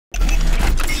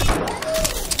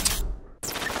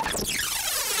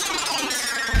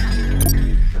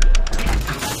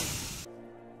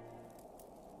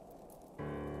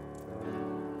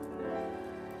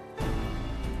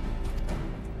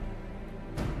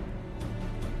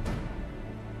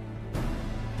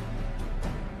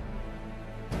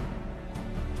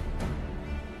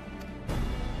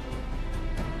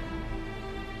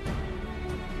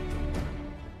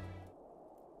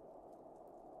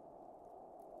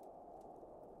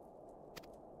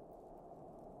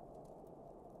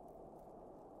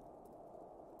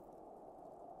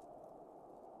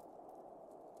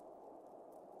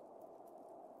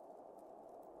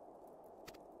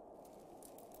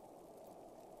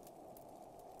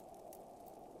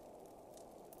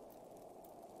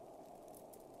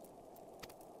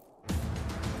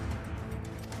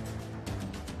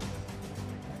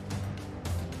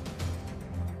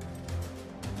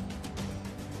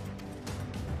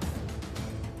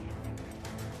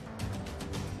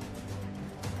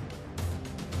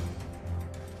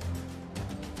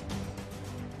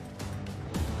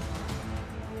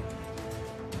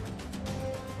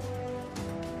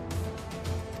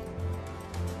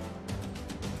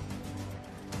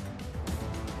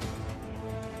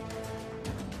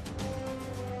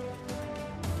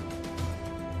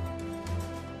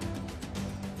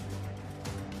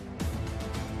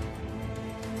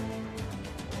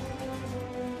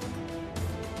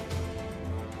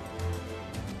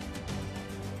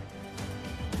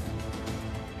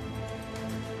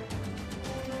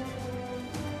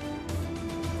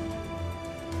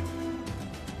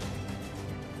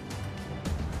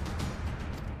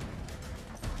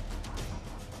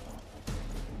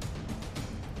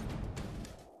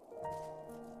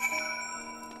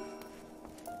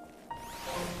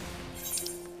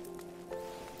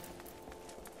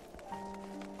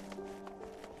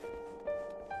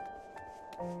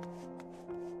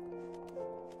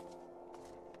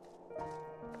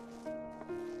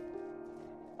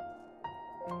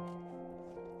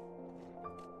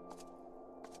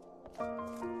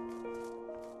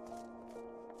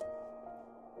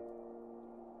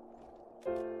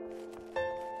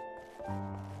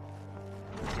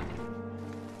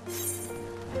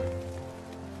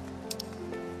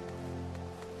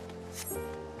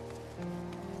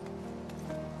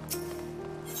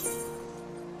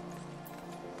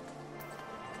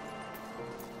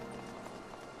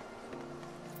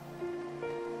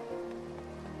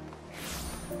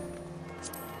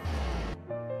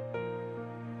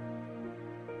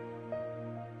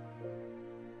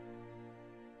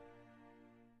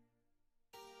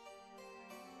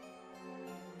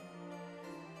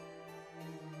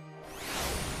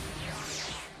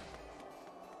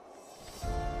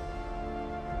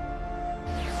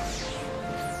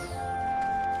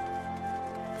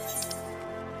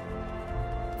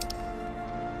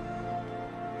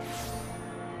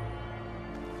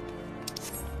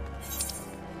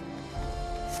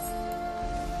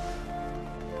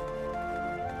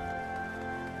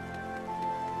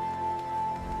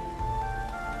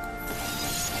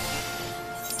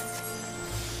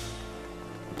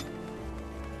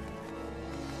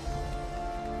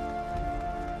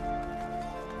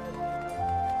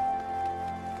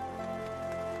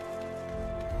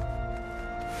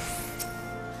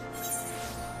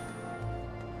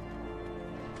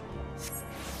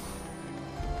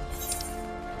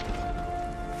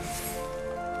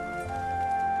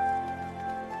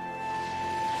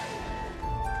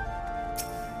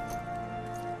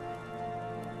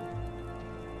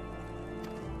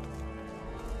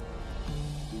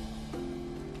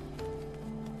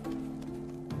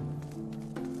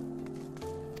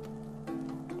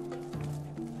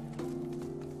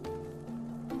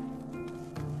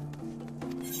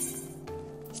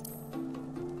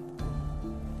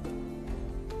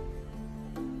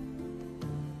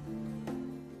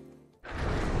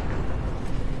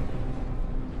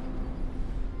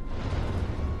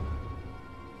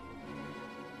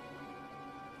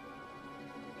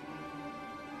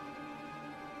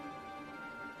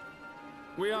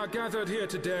We are gathered here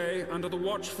today under the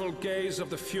watchful gaze of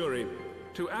the Fury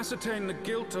to ascertain the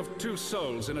guilt of 2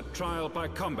 souls in a trial by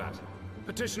combat.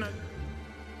 Petitioner...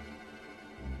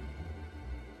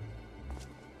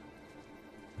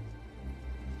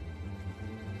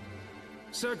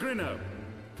 Sir Grinno,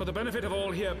 for the benefit of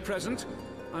all here present,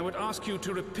 I would ask you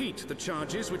to repeat the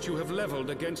charges which you have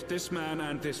leveled against this man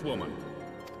and this woman.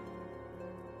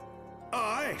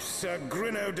 I, Sir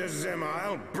Grinno de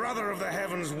Zemile, brother of the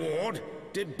Heavensward,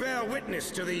 did bear witness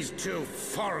to these 2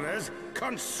 foreigners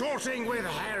consorting with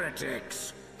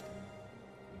heretics.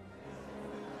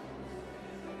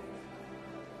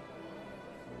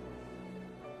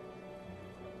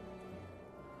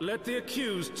 Let the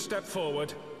accused step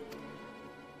forward.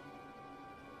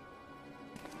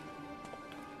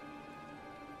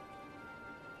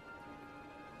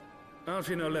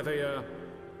 Alfino Leveilleur,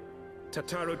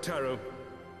 Tataru,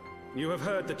 you have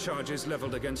heard the charges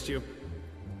leveled against you.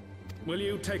 Will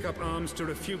you take up arms to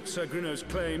refute Sir Grinno's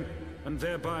claim, and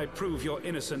thereby prove your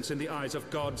innocence in the eyes of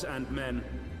gods and men?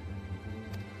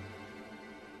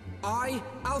 I,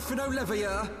 Alfino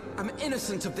Leveilleur, am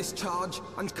innocent of this charge,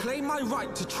 and claim my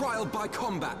right to trial by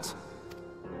combat.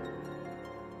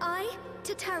 I,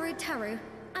 Tataru,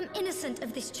 am innocent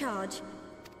of this charge,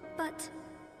 but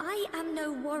I am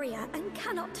no warrior and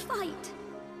cannot fight.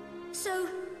 So,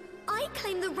 I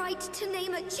claim the right to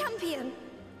name a champion.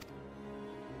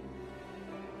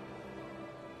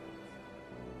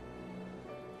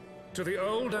 To the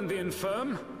old and the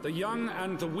infirm, the young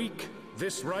and the weak,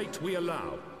 this right we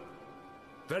allow.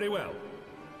 Very well.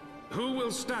 Who will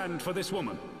stand for this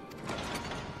woman?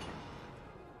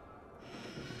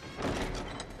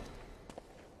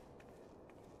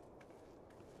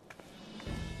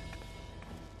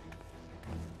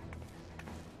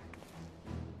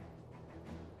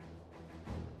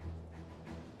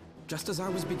 Just as I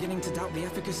was beginning to doubt the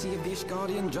efficacy of the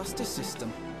Ishgardian justice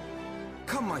system.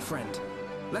 Come, my friend.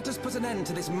 Let us put an end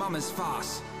to this mummer's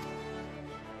farce.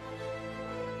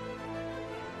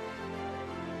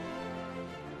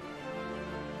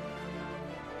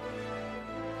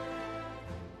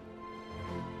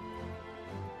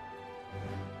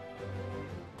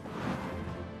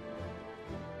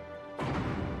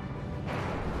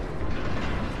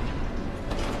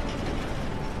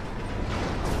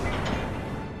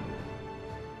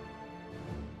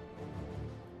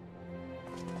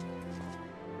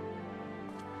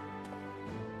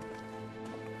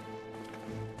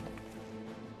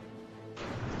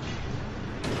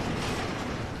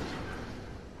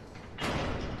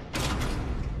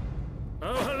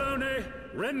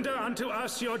 Render unto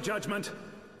us your judgment.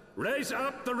 Raise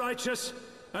up the righteous,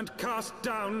 and cast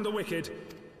down the wicked.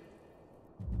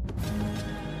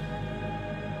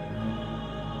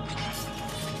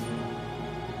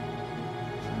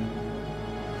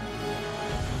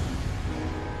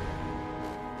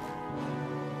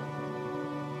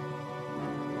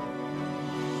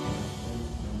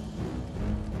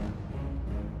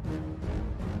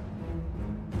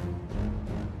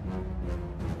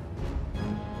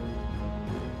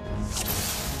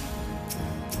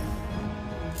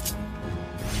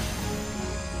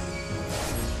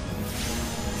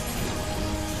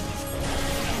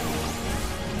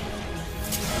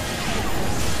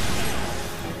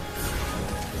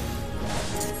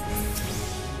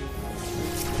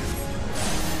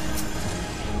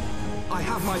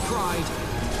 have my pride.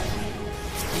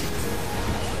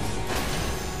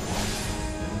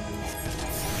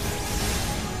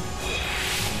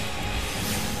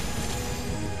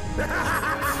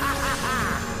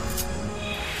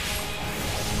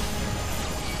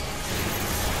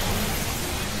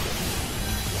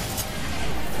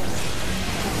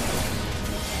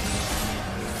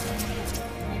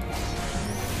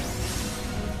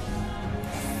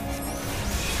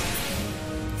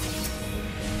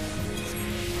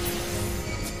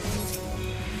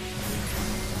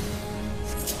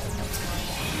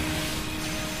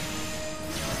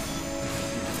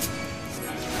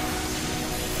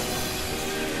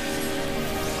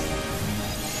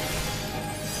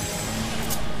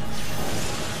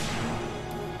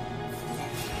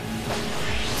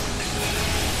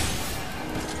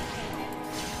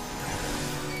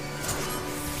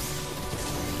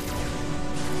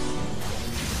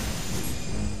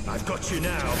 I've got you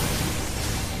now.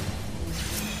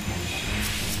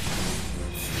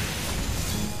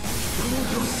 Pull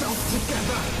yourself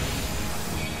together!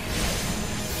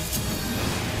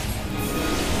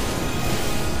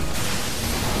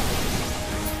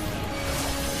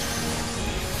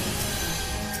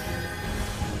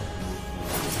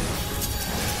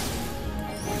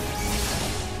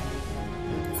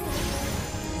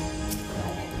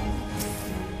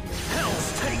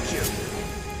 Hells take you!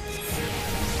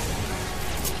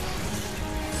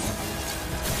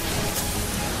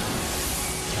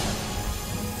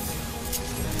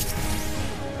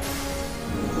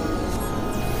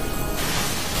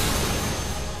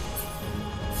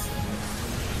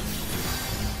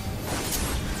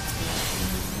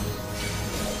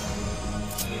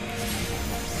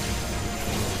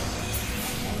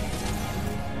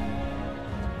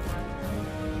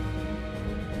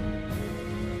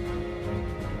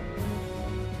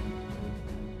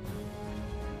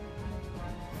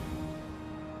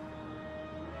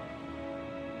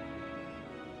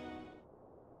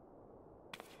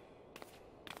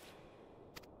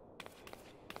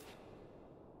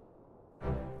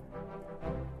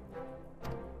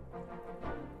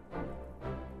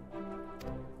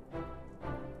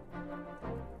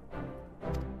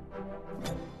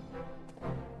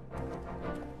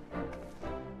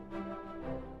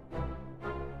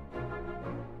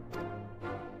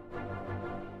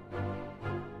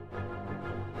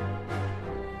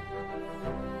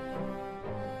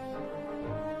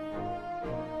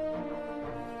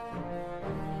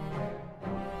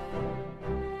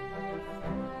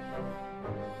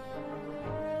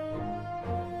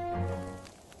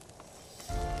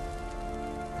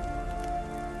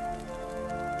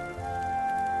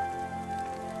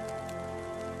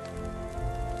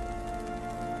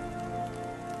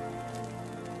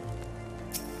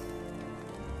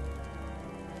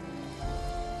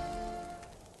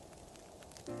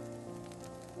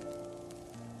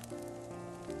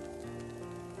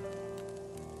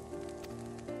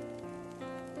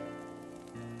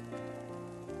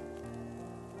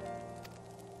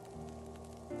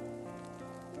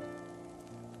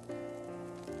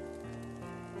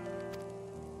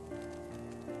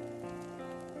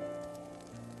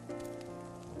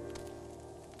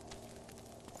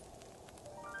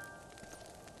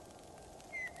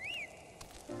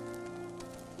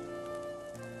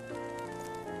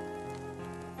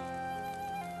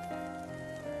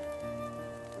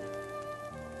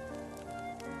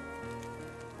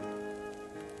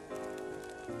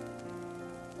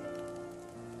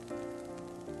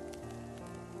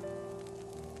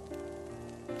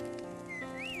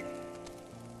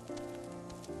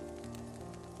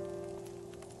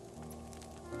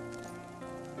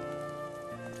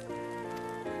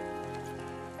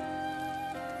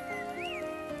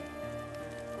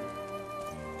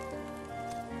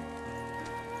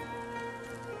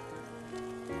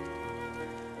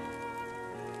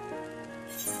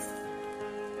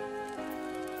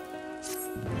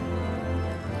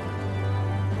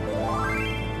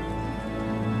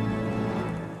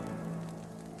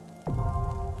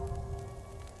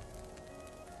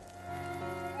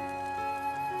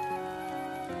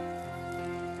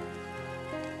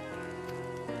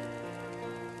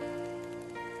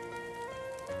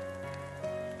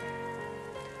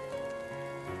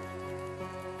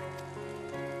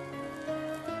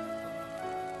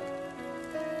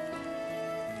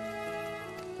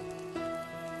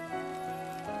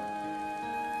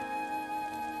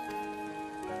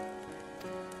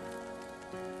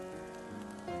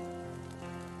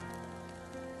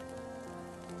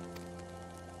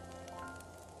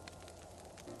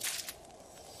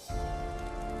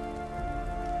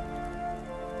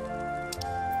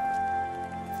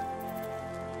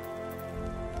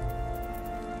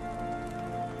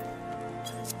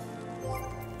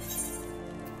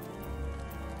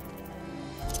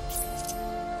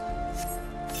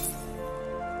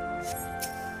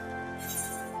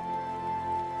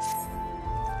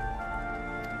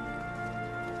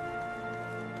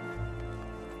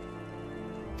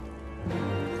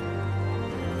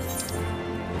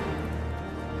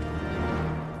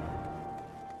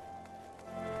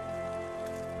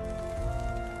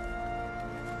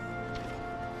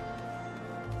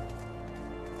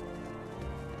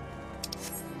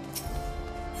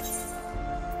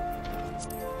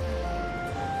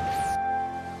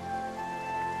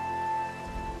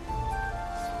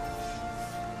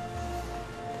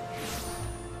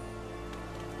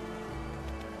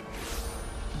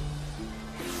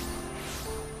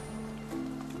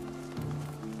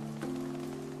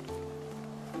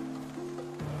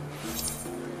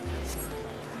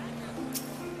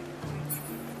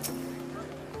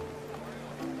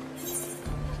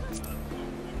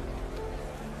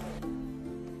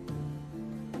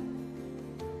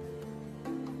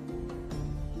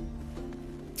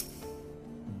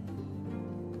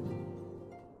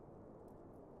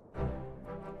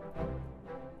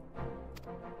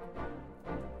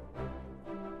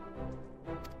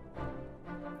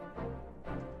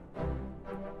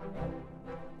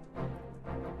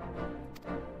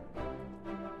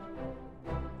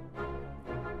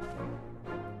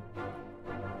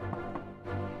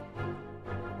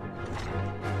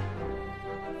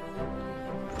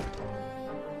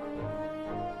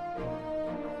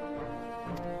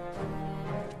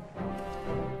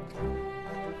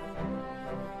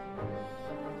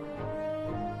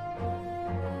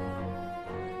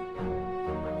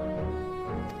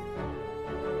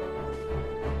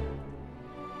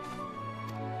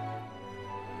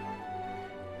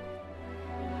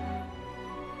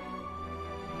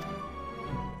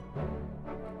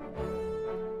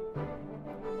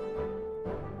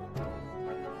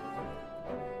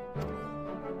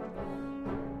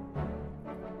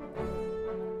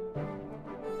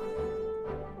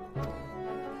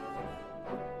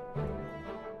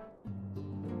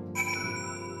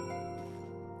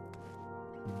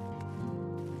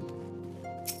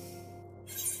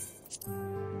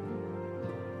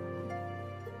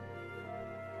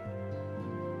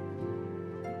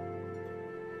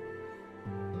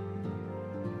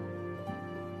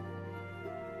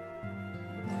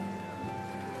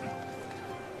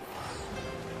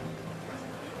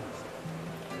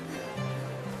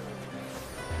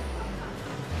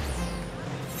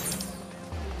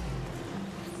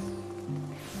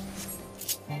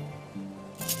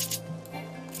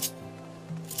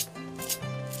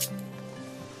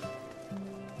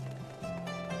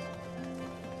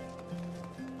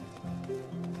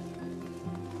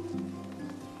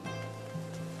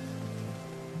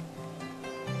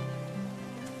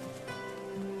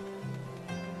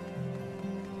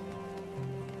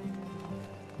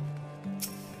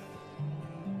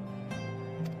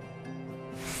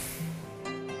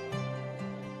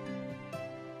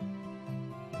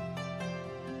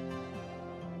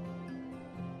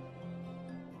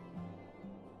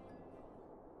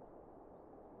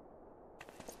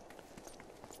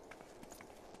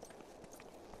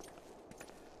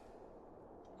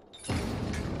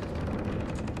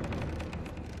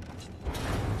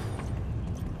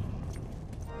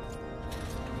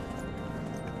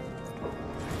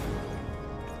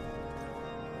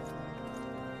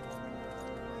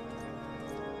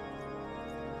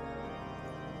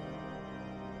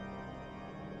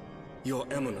 Your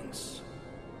Eminence,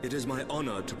 it is my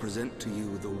honor to present to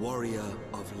you the Warrior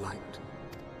of Light.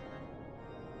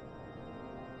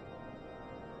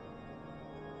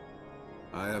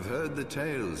 I have heard the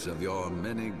tales of your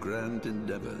many grand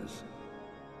endeavors.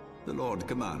 The Lord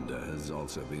Commander has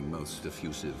also been most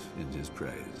effusive in his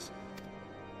praise.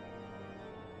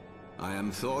 I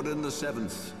am Thorin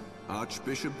VII,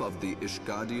 Archbishop of the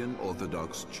Ishgardian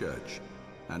Orthodox Church,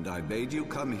 and I bade you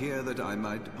come here that I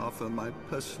might offer my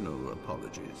personal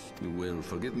apologies. You will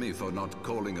forgive me for not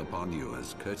calling upon you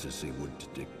as courtesy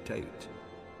would dictate.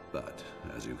 But,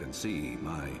 as you can see,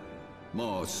 my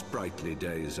more sprightly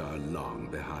days are long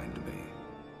behind me.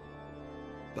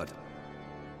 But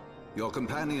your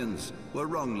companions were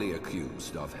wrongly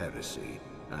accused of heresy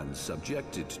and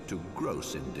subjected to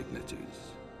gross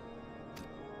indignities.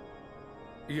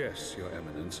 Yes, Your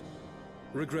Eminence.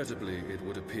 Regrettably, it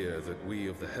would appear that we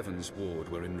of the Heavensward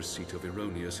were in receipt of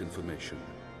erroneous information.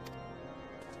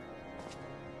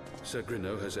 Sir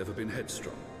Grinno has ever been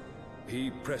headstrong. He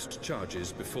pressed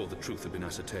charges before the truth had been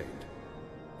ascertained,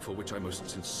 for which I most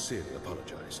sincerely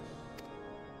apologize.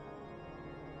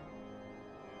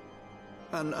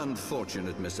 An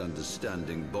unfortunate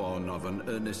misunderstanding born of an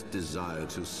earnest desire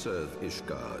to serve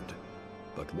Ishgard,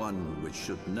 but one which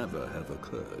should never have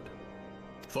occurred.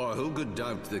 For who could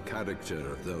doubt the character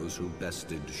of those who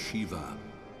bested Shiva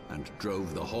and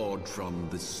drove the Horde from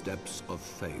the steps of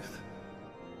faith?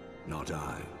 Not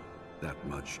I. That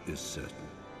much is certain.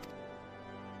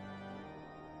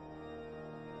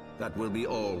 That will be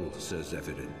all, Sir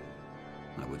Zephyrin.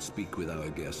 I would speak with our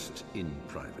guest in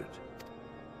private.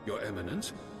 Your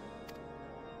Eminence?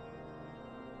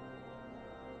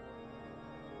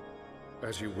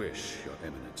 As you wish, Your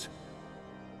Eminence.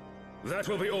 That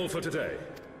will be all for today.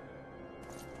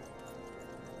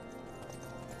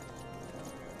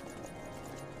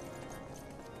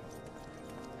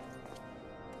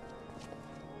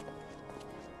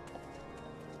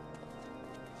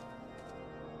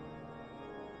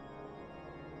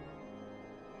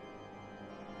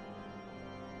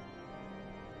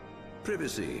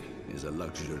 Privacy is a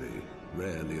luxury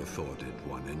rarely afforded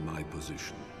one in my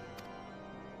position.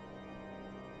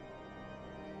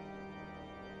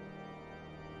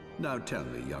 Now tell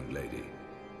me, young lady,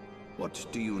 what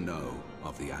do you know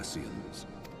of the Ascians?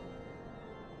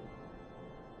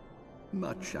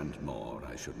 Much and more,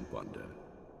 I shouldn't wonder,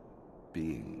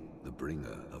 being the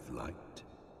bringer of light.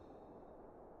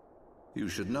 You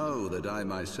should know that I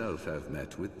myself have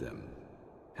met with them,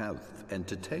 have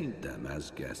entertained them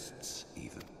as guests,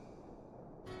 even.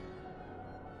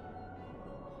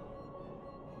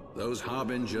 Those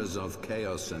harbingers of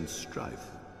chaos and strife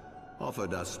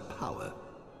offered us power,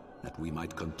 that we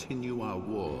might continue our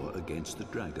war against the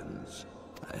dragons.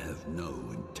 I have no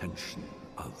intention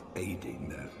of aiding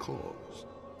their cause,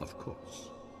 of course,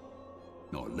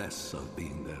 nor less of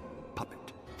being their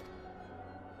puppet.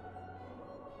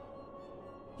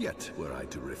 Yet, were I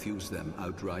to refuse them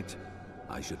outright,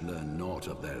 I should learn naught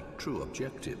of their true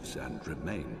objectives and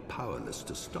remain powerless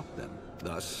to stop them.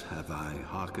 Thus have I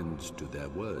hearkened to their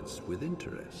words with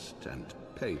interest and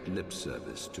paid lip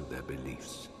service to their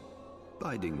beliefs,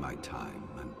 biding my time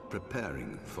and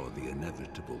preparing for the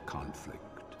inevitable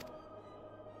conflict.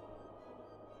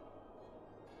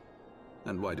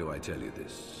 And why do I tell you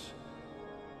this?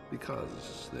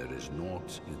 Because there is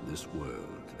naught in this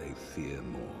world they fear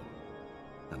more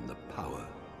than the power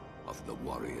of the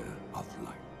Warrior of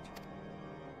Light.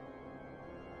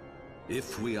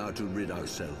 If we are to rid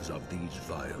ourselves of these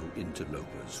vile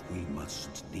interlopers, we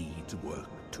must need work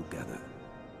together.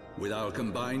 With our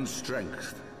combined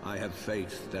strength, I have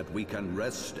faith that we can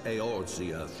wrest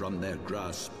Eorzea from their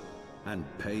grasp and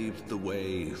pave the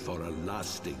way for a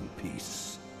lasting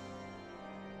peace.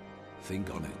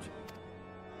 Think on it.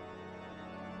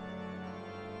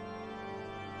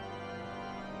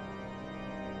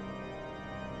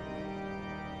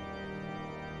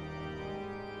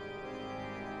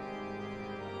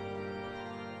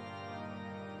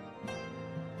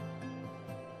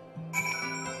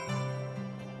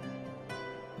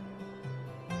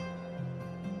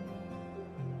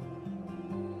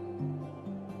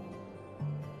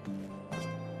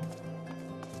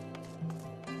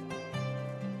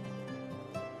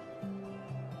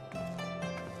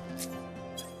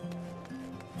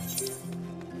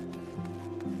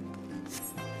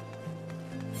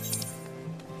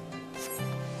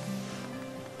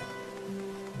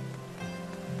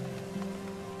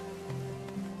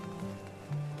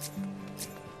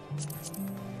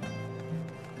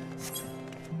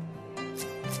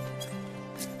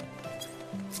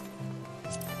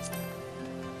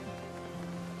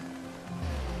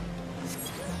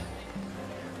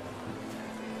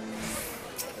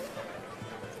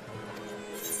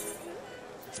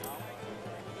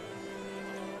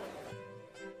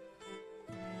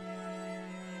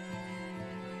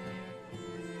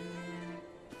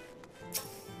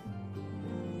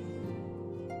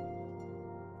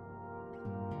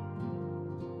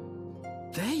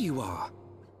 There you are.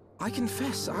 I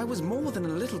confess, I was more than a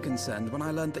little concerned when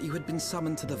I learned that you had been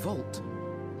summoned to the vault.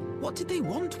 What did they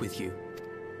want with you?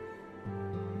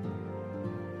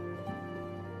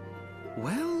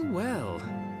 Well, well.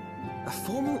 A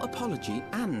formal apology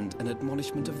and an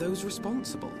admonishment of those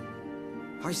responsible.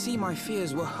 I see my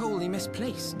fears were wholly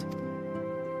misplaced.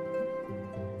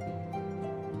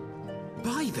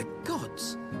 By the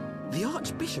gods! The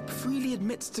Archbishop freely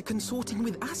admits to consorting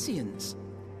with Ascians.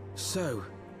 So,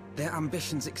 their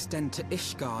ambitions extend to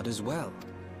Ishgard as well.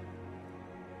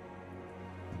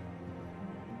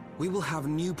 We will have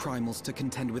new primals to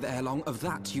contend with ere long, of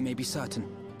that you may be certain.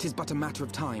 'Tis but a matter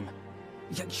of time.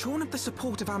 Yet shorn of the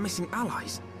support of our missing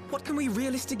allies, what can we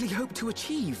realistically hope to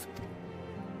achieve?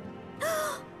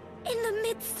 In the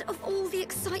midst of all the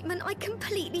excitement, I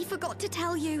completely forgot to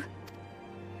tell you.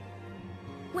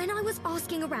 When I was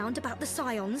asking around about the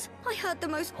Scions, I heard the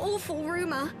most awful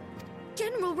rumor.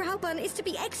 General Rauburn is to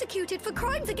be executed for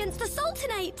crimes against the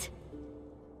Sultanate!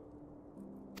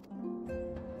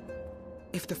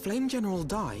 If the Flame General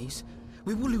dies,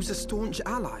 we will lose a staunch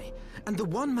ally, and the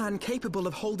one man capable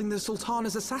of holding the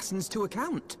Sultana's assassins to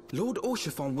account. Lord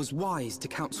Orchefon was wise to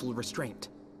counsel restraint,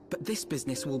 but this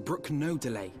business will brook no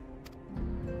delay.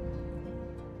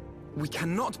 We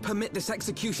cannot permit this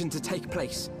execution to take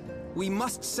place. We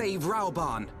must save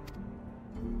Rauburn.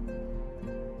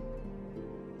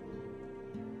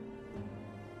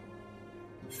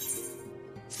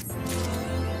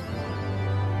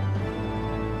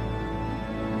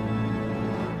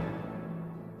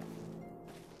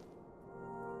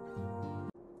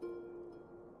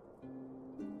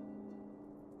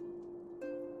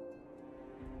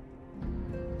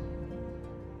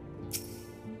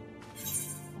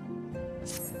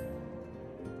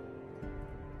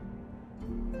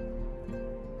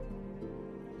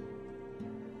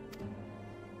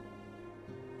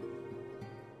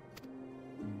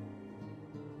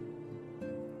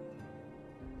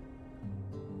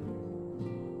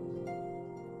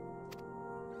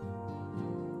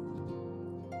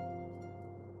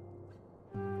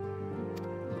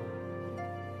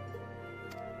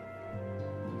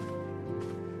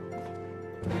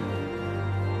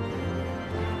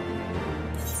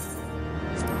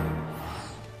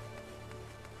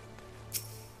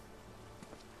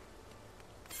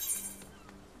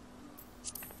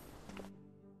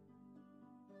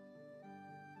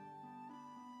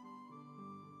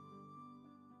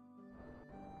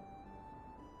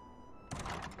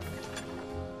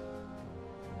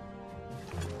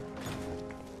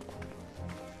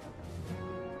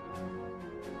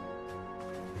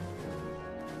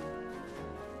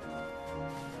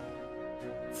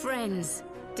 Friends,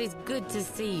 'tis good to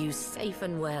see you safe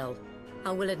and well.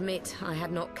 I will admit I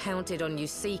had not counted on you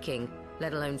seeking,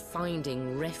 let alone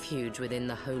finding refuge within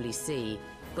the Holy See,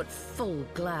 but full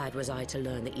glad was I to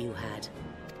learn that you had.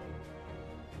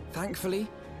 Thankfully,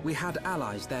 we had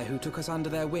allies there who took us under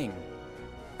their wing.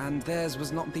 And theirs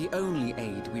was not the only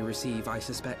aid we receive, I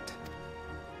suspect.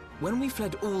 When we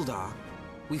fled Uldar,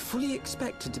 we fully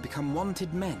expected to become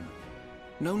wanted men,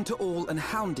 known to all and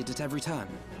hounded at every turn.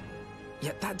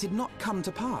 Yet that did not come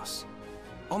to pass.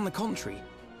 On the contrary,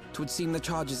 'twould seem the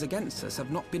charges against us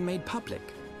have not been made public.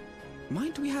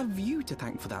 Might we have you to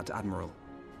thank for that, Admiral?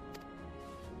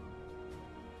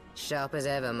 Sharp as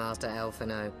ever, Master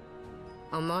Elfino.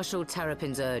 On Marshal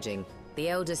Terrapin's urging, the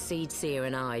Elder Seed Seer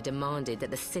and I demanded that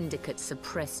the Syndicate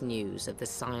suppress news of the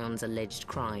Scion's alleged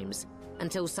crimes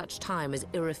until such time as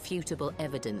irrefutable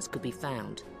evidence could be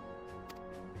found.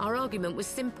 Our argument was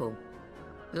simple.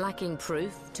 Lacking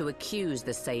proof, to accuse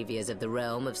the saviors of the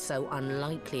realm of so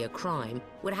unlikely a crime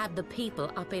would have the people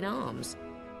up in arms.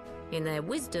 In their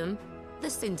wisdom, the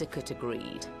Syndicate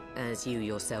agreed, as you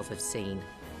yourself have seen.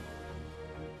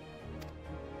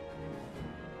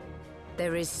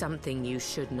 There is something you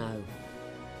should know.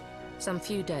 Some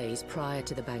few days prior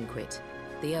to the banquet,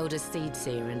 the Elder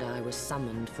Seedseer and I were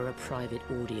summoned for a private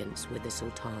audience with the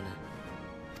Sultana.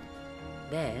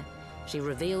 There, she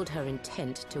revealed her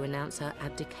intent to announce her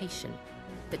abdication,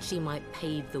 that she might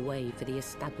pave the way for the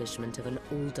establishment of an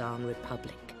Uldan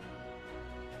Republic.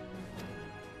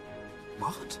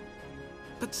 What?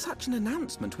 But such an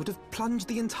announcement would have plunged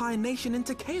the entire nation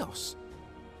into chaos.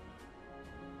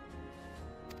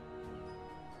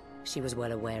 She was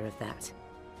well aware of that.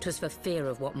 'Twas for fear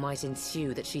of what might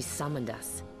ensue that she summoned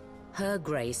us. Her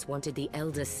Grace wanted the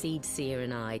Elder Seedseer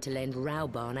and I to lend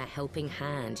Rauburn a helping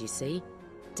hand, you see?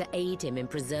 To aid him in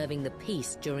preserving the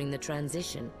peace during the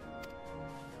transition.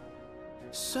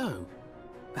 So,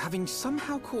 having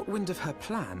somehow caught wind of her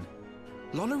plan,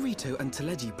 Lolorito and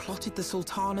Teleji plotted the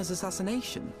Sultana's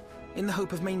assassination. in the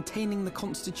hope of maintaining the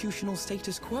constitutional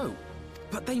status quo.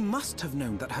 But they must have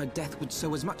known that her death would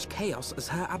sow as much chaos as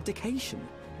her abdication.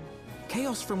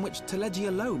 Chaos from which Telegia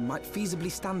alone might feasibly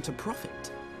stand to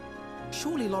profit.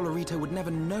 Surely Lolorito would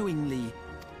never knowingly...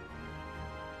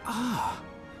 Ah,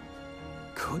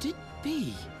 could it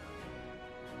be?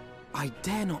 I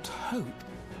dare not hope.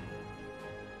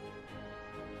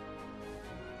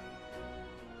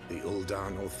 The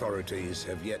Ul'dan authorities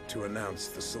have yet to announce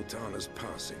the Sultana's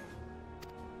passing.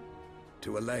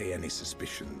 To allay any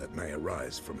suspicion that may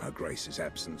arise from Her Grace's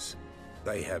absence,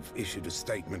 they have issued a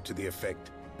statement to the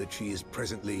effect that she is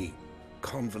presently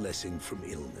convalescing from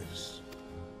illness.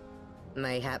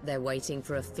 Mayhap they're waiting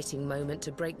for a fitting moment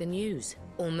to break the news.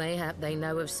 Or mayhap they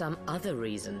know of some other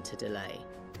reason to delay.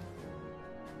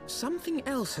 Something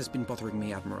else has been bothering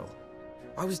me, Admiral.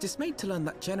 I was dismayed to learn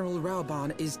that General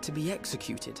Raoban is to be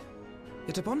executed.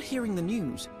 Yet upon hearing the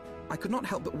news, I could not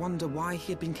help but wonder why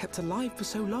he had been kept alive for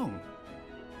so long.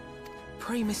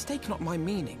 Pray mistake not my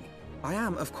meaning. I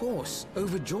am, of course,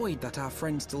 overjoyed that our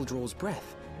friend still draws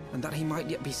breath, and that he might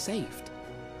yet be saved.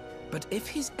 But if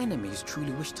his enemies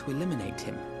truly wished to eliminate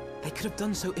him, they could have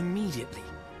done so immediately.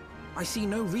 I see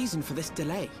no reason for this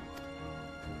delay.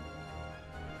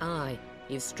 Aye,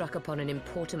 you've struck upon an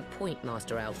important point,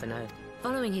 Master Alphino.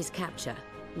 Following his capture,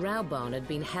 Raoban had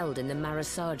been held in the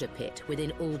Marasaja pit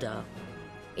within Ul'dar.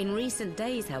 In recent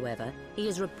days, however, he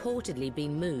has reportedly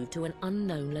been moved to an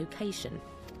unknown location.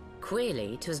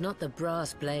 Queerly, 'twas not the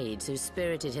brass blades who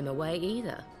spirited him away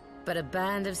either, but a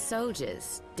band of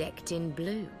soldiers decked in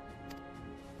blue.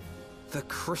 The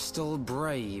Crystal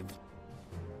Brave.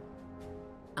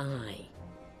 Aye.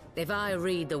 If I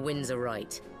read the winds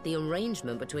aright, the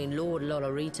arrangement between Lord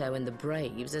Lolorito and the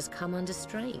Braves has come under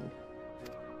strain.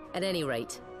 At any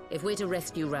rate, if we're to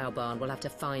rescue Raoban, we'll have to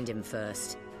find him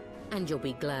first. And you'll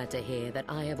be glad to hear that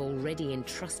I have already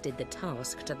entrusted the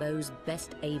task to those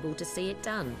best able to see it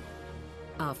done.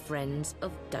 Our friends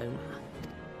of Doma.